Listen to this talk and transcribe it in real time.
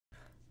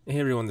Hey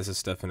everyone, this is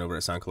Stefan over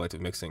at Sound Collective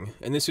Mixing.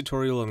 In this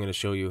tutorial, I'm going to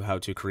show you how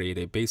to create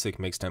a basic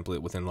mix template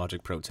within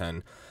Logic Pro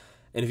 10.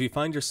 And if you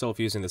find yourself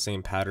using the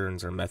same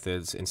patterns or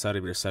methods inside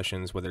of your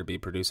sessions, whether it be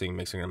producing,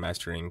 mixing, or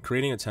mastering,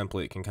 creating a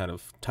template can kind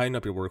of tighten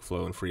up your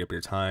workflow and free up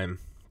your time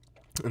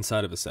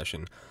inside of a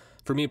session.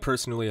 For me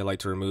personally, I like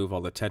to remove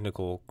all the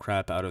technical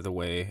crap out of the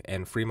way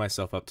and free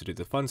myself up to do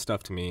the fun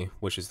stuff to me,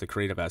 which is the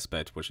creative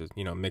aspect, which is,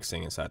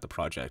 mixing inside the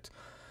project.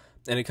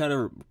 And it kind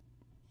of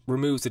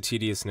removes the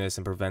tediousness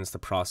and prevents the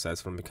process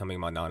from becoming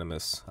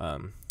monotonous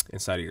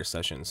inside of your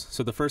sessions.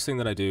 So the first thing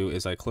that I do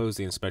is I close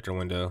the inspector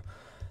window.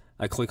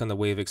 I click on the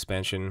wave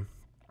expansion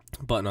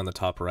button on the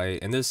top right,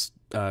 and this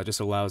just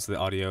allows the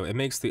audio. It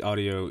makes the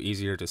audio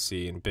easier to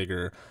see and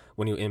bigger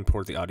when you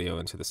import the audio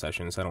into the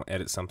session, so I don't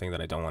edit something that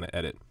I don't want to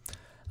edit.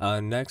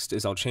 Next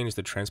is I'll change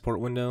the transport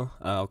window.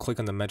 I'll click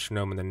on the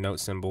metronome and the note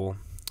symbol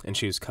and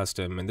choose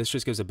custom, and this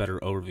just gives a better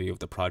overview of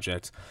the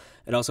project.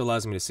 It also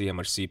allows me to see how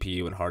much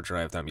CPU and hard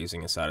drive that I'm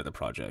using inside of the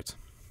project.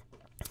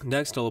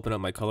 Next, I'll open up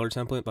my color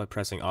template by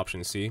pressing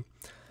Option+C,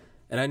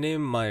 and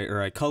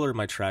I color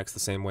my tracks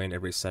the same way in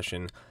every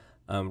session.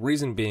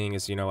 Reason being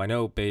is, I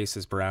know bass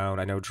is brown,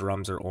 I know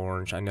drums are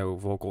orange, I know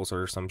vocals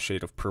are some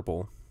shade of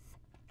purple.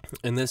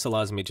 And this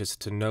allows me just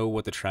to know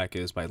what the track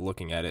is by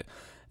looking at it,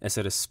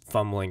 instead of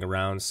fumbling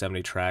around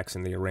 70 tracks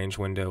in the arrange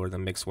window or the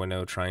mix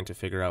window trying to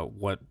figure out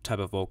what type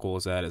of vocal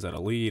is that. Is that a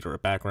lead or a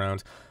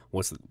background?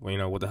 What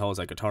the hell is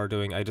that guitar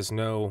doing? I just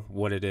know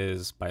what it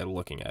is by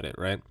looking at it,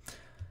 right?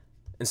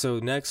 And so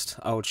next,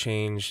 I'll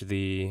change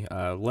the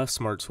left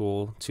smart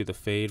tool to the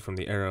fade from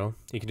the arrow.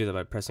 You can do that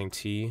by pressing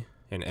T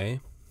and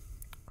A,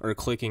 or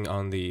clicking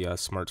on the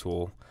smart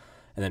tool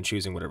and then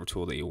choosing whatever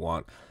tool that you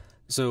want.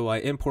 So I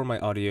import my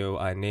audio,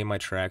 I name my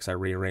tracks, I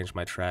rearrange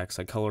my tracks,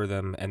 I color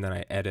them, and then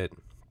I edit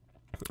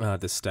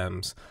the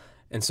stems.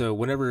 And so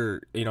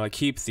whenever, I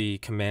keep the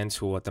command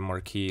tool at the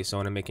marquee, so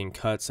when I'm making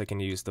cuts, I can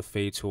use the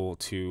fade tool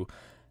to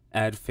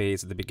add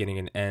fades at the beginning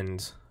and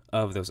end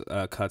of those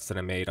cuts that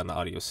I made on the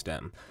audio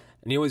stem.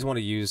 And you always want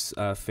to use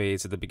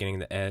fades at the beginning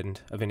and the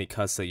end of any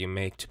cuts that you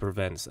make to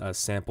prevent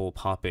sample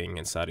popping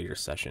inside of your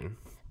session.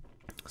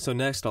 So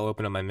next, I'll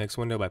open up my mix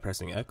window by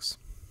pressing X.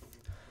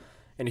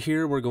 And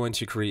here we're going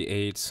to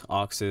create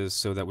auxes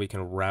so that we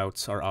can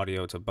route our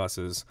audio to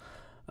buses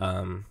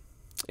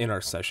in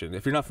our session.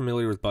 If you're not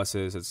familiar with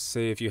buses, it's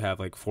say if you have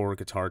like 4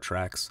 guitar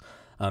tracks,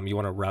 you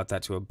want to route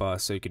that to a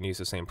bus so you can use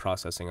the same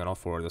processing on all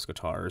 4 of those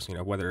guitars,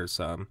 whether it's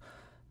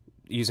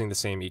using the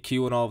same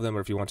EQ in all of them, or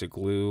if you want to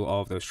glue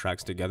all of those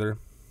tracks together,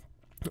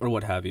 or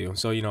what have you.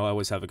 So, I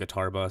always have a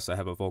guitar bus, I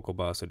have a vocal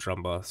bus, a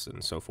drum bus,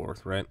 and so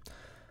forth, right?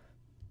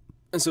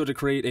 And so to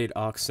create an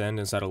aux send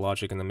inside of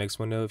Logic in the mix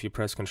window, if you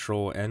press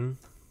Control N,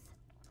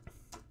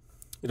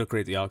 it'll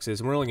create the auxes,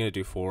 and we're only going to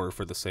do 4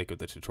 for the sake of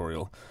the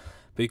tutorial.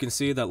 But you can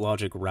see that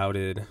Logic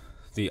routed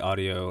the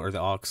audio, or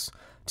the aux,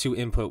 to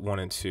input 1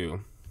 and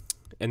 2.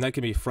 And that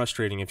can be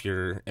frustrating if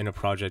you're in a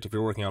project, if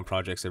you're working on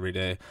projects every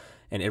day,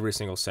 and every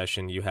single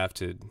session you have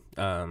to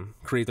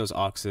create those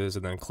auxes,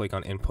 and then click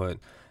on input,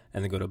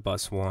 and then go to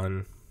bus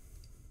 1,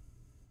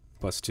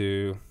 bus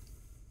 2,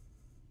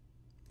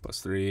 bus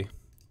 3,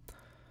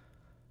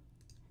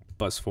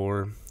 bus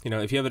 4.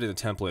 If you have it in a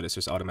template, it's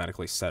just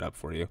automatically set up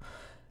for you.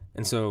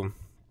 And so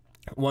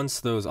once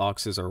those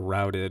auxes are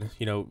routed,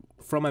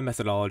 from my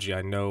methodology,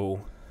 I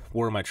know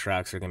where my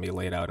tracks are going to be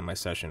laid out in my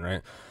session,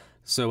 right?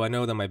 So I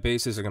know that my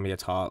basses are going to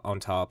be on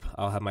top.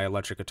 I'll have my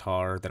electric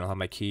guitar, then I'll have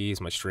my keys,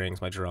 my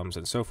strings, my drums,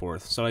 and so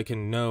forth. So I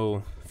can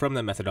know from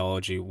that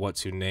methodology what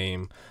to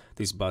name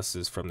these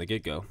buses from the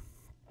get-go.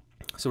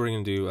 So we're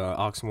going to do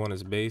aux 1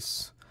 is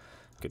bass,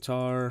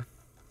 guitar,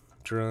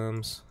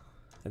 drums,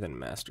 and then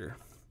master.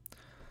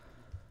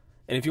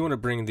 And if you want to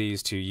bring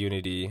these to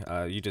Unity,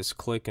 you just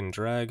click and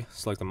drag,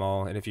 select them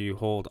all, and if you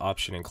hold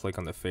Option and click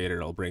on the fader,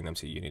 it'll bring them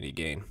to Unity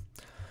gain.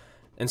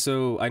 And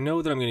so I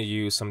know that I'm going to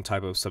use some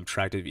type of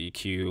subtractive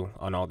EQ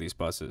on all these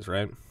buses,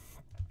 right?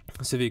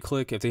 So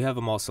if they have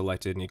them all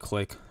selected and you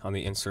click on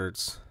the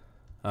inserts,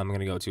 I'm going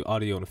to go to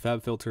Audio and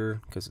Fab Filter,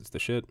 because it's the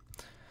shit.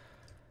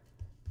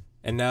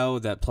 And now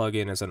that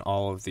plugin is on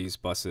all of these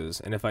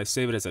buses, and if I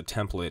save it as a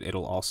template,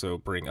 it'll also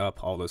bring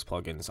up all those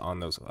plugins on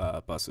those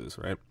buses,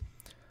 right?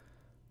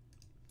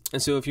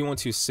 And so if you want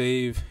to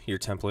save your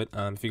template,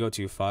 if you go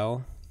to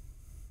File,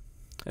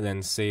 and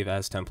then Save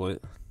as Template,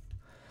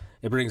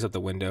 it brings up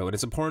the window, and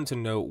it's important to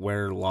note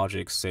where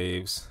Logic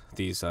saves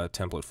these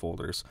template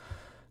folders.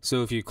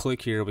 So if you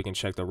click here, we can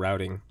check the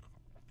routing.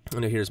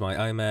 And here's my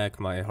iMac,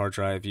 my hard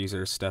drive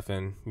user,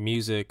 Stefan,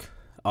 music,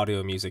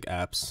 audio music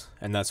apps,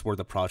 and that's where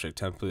the project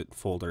template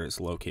folder is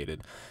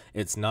located.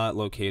 It's not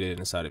located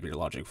inside of your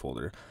Logic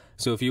folder.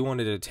 So if you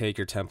wanted to take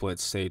your templates,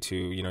 say to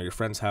your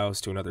friend's house,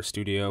 to another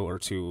studio, or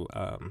to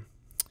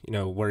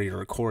where you're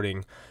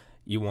recording,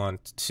 you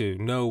want to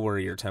know where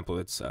your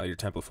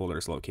template folder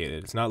is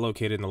located. It's not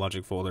located in the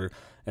Logic folder.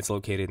 It's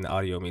located in the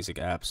audio music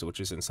apps, which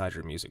is inside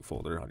your music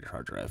folder on your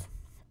hard drive.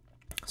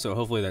 So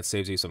hopefully that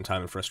saves you some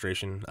time and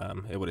frustration.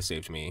 It would have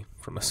saved me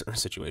from a certain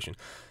situation.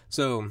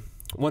 So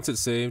once it's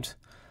saved,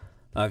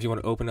 if you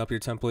want to open up your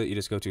template, you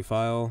just go to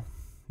File,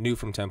 New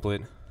from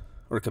Template,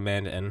 or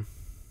Command N.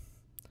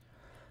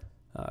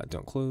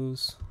 Don't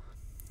close.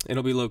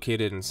 It'll be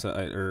located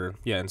inside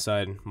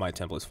my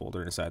templates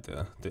folder inside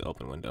the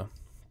open window.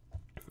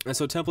 And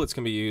so templates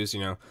can be used,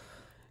 in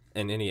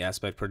any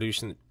aspect,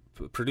 producing,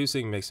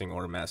 mixing,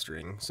 or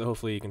mastering. So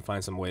hopefully you can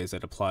find some ways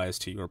that applies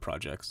to your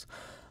projects.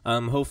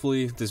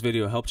 Hopefully this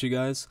video helped you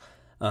guys.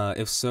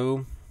 If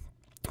so,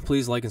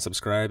 please like and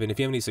subscribe. And if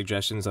you have any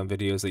suggestions on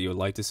videos that you would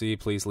like to see,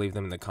 please leave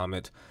them in the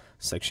comment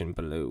section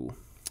below.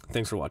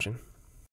 Thanks for watching.